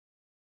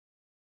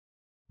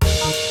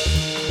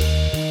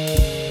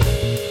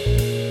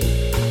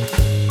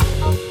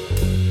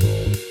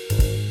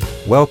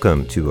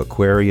Welcome to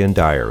Aquarian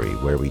Diary,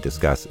 where we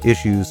discuss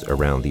issues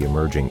around the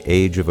emerging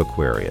age of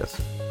Aquarius.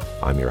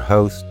 I'm your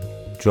host,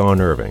 John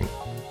Irving.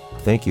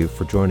 Thank you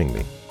for joining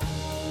me.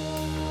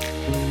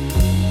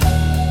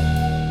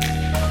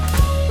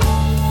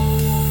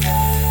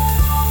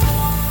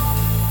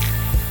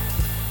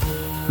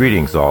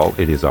 Greetings all,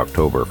 it is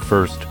October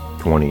 1st,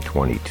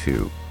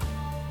 2022.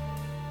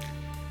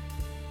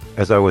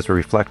 As I was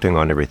reflecting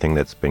on everything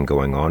that's been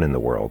going on in the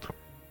world,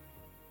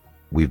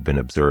 we've been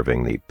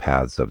observing the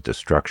paths of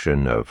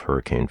destruction of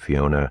Hurricane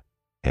Fiona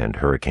and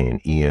Hurricane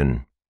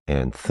Ian,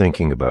 and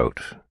thinking about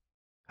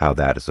how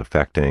that is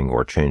affecting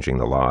or changing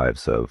the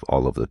lives of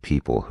all of the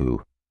people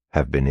who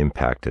have been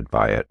impacted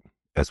by it,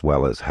 as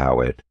well as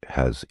how it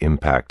has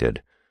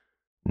impacted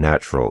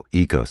natural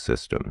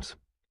ecosystems.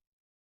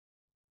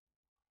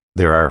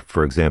 There are,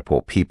 for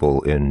example,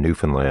 people in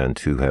Newfoundland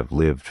who have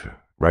lived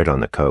right on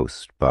the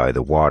coast by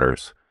the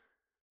waters,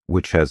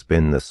 which has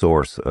been the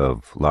source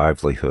of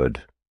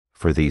livelihood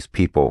for these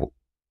people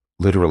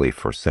literally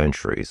for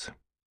centuries.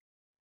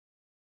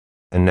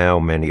 And now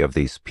many of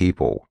these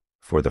people,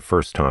 for the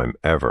first time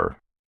ever,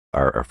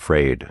 are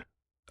afraid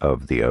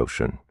of the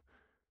ocean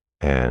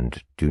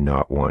and do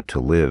not want to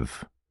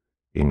live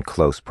in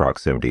close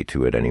proximity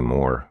to it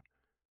anymore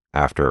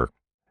after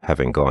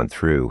having gone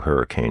through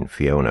Hurricane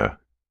Fiona.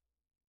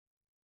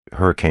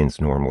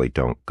 Hurricanes normally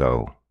don't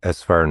go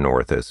as far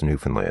north as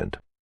Newfoundland.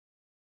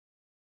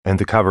 And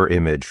the cover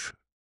image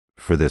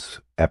for this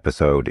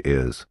episode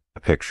is a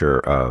picture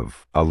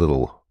of a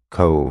little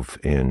cove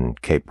in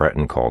Cape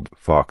Breton called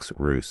Fox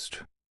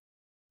Roost.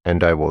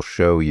 And I will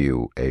show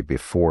you a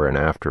before and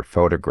after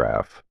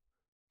photograph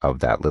of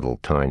that little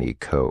tiny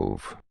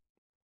cove.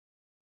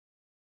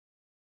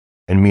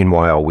 And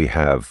meanwhile, we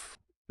have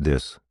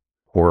this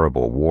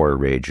horrible war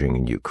raging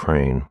in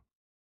Ukraine.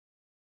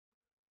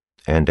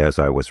 And as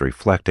I was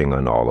reflecting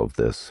on all of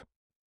this,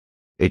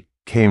 it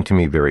came to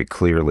me very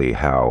clearly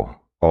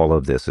how all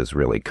of this is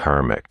really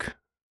karmic.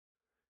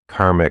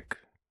 Karmic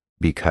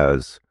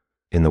because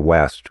in the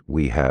West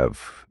we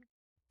have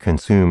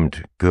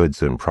consumed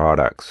goods and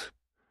products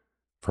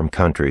from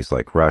countries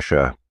like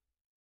Russia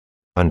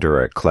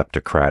under a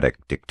kleptocratic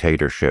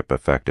dictatorship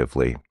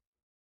effectively,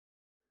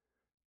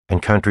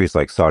 and countries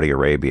like Saudi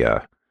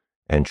Arabia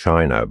and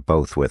China,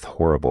 both with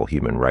horrible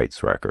human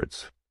rights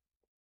records.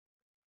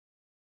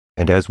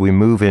 And as we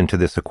move into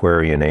this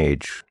Aquarian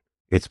age,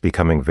 it's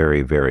becoming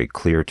very, very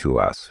clear to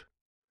us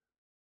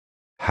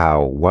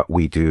how what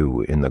we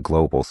do in the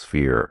global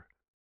sphere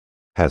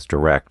has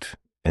direct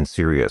and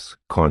serious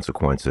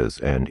consequences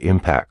and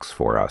impacts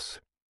for us.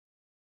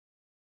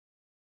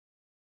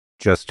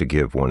 Just to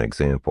give one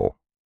example,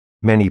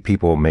 many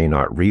people may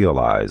not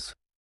realize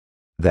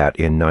that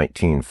in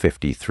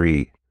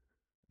 1953,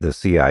 the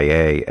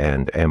CIA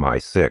and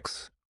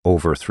MI6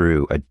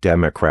 overthrew a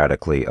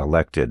democratically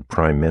elected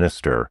prime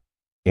minister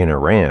in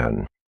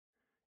Iran.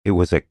 It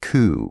was a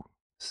coup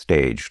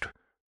staged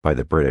by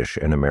the British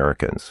and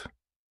Americans,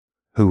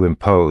 who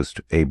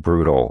imposed a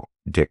brutal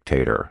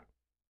dictator,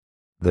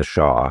 the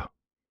Shah,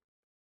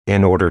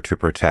 in order to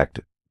protect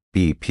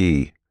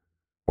BP,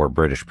 or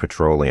British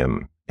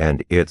Petroleum,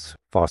 and its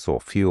fossil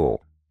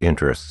fuel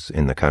interests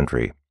in the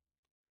country.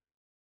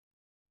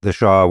 The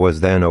Shah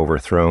was then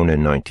overthrown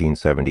in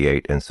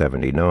 1978 and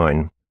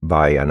 79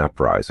 by an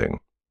uprising.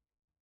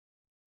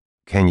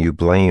 Can you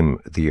blame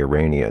the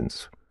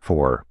Iranians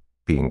for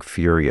being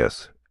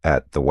furious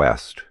at the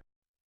West?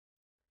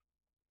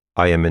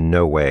 I am in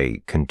no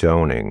way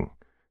condoning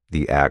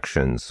the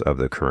actions of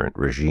the current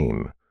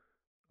regime.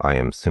 I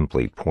am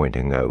simply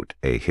pointing out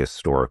a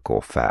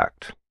historical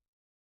fact.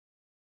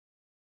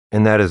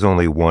 And that is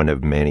only one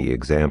of many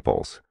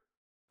examples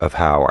of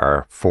how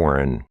our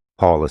foreign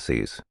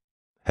policies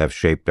have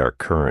shaped our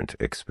current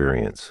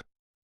experience.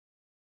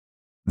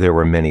 There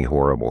were many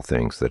horrible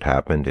things that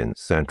happened in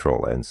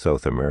Central and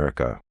South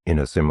America in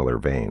a similar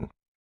vein,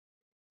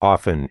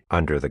 often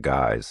under the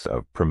guise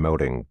of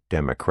promoting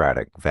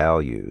democratic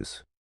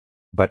values,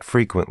 but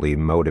frequently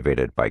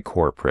motivated by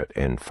corporate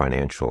and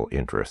financial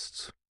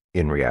interests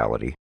in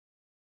reality.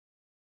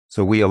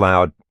 So we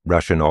allowed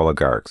Russian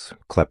oligarchs,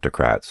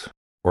 kleptocrats,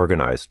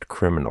 organized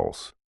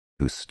criminals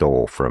who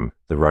stole from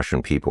the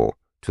Russian people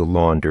to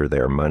launder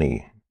their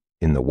money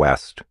in the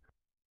West,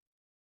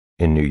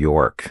 in New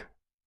York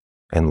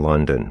and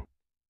London.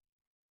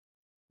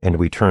 And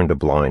we turned a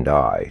blind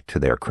eye to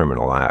their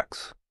criminal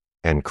acts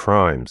and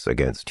crimes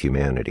against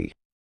humanity.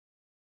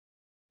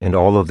 And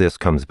all of this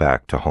comes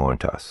back to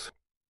haunt us.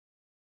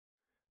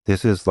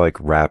 This is like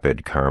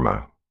rapid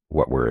karma,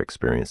 what we're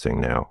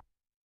experiencing now.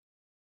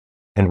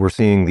 And we're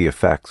seeing the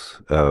effects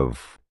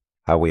of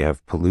how we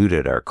have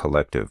polluted our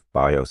collective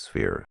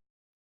biosphere,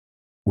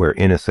 where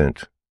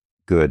innocent,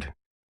 good,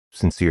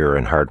 sincere,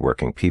 and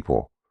hardworking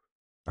people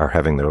are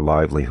having their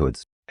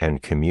livelihoods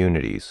and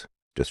communities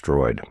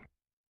destroyed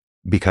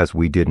because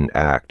we didn't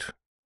act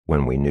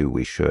when we knew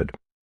we should.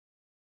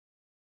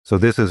 So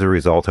this is a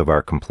result of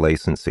our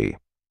complacency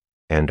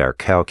and our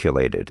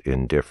calculated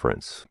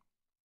indifference.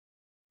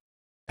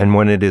 And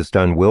when it is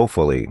done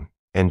willfully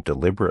and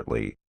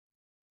deliberately,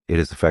 it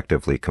is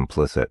effectively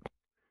complicit.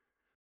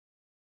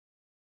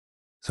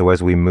 So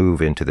as we move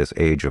into this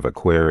age of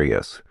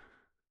Aquarius,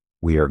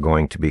 we are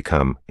going to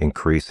become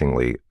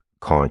increasingly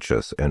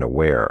conscious and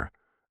aware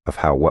of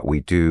how what we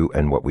do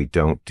and what we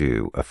don't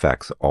do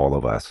affects all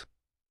of us,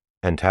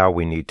 and how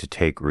we need to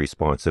take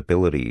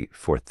responsibility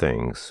for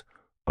things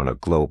on a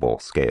global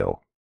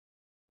scale,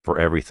 for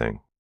everything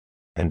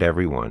and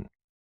everyone.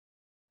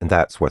 And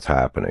that's what's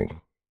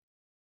happening.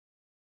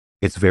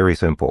 It's very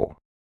simple.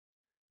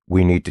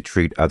 We need to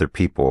treat other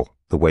people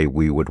the way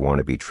we would want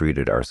to be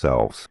treated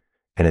ourselves.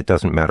 And it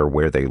doesn't matter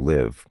where they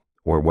live,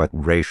 or what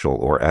racial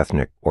or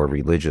ethnic or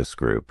religious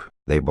group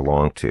they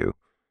belong to,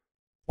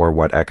 or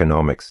what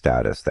economic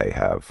status they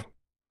have.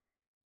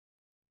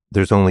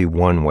 There's only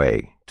one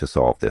way to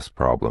solve this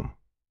problem.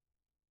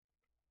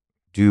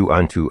 Do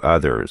unto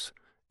others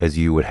as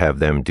you would have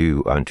them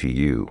do unto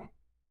you.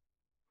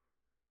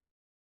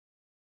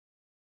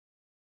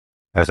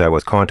 As I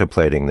was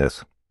contemplating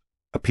this,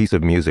 a piece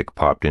of music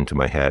popped into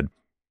my head,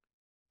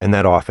 and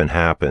that often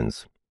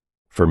happens,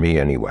 for me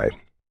anyway.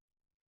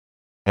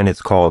 And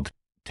it's called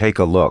Take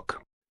a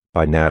Look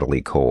by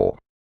Natalie Cole.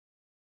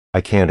 I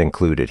can't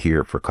include it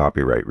here for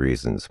copyright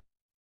reasons,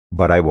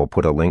 but I will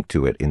put a link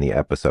to it in the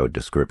episode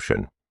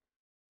description,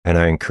 and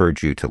I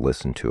encourage you to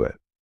listen to it.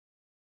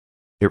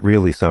 It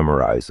really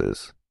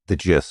summarizes the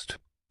gist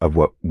of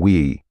what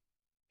we,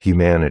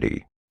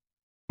 humanity,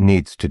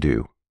 needs to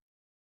do.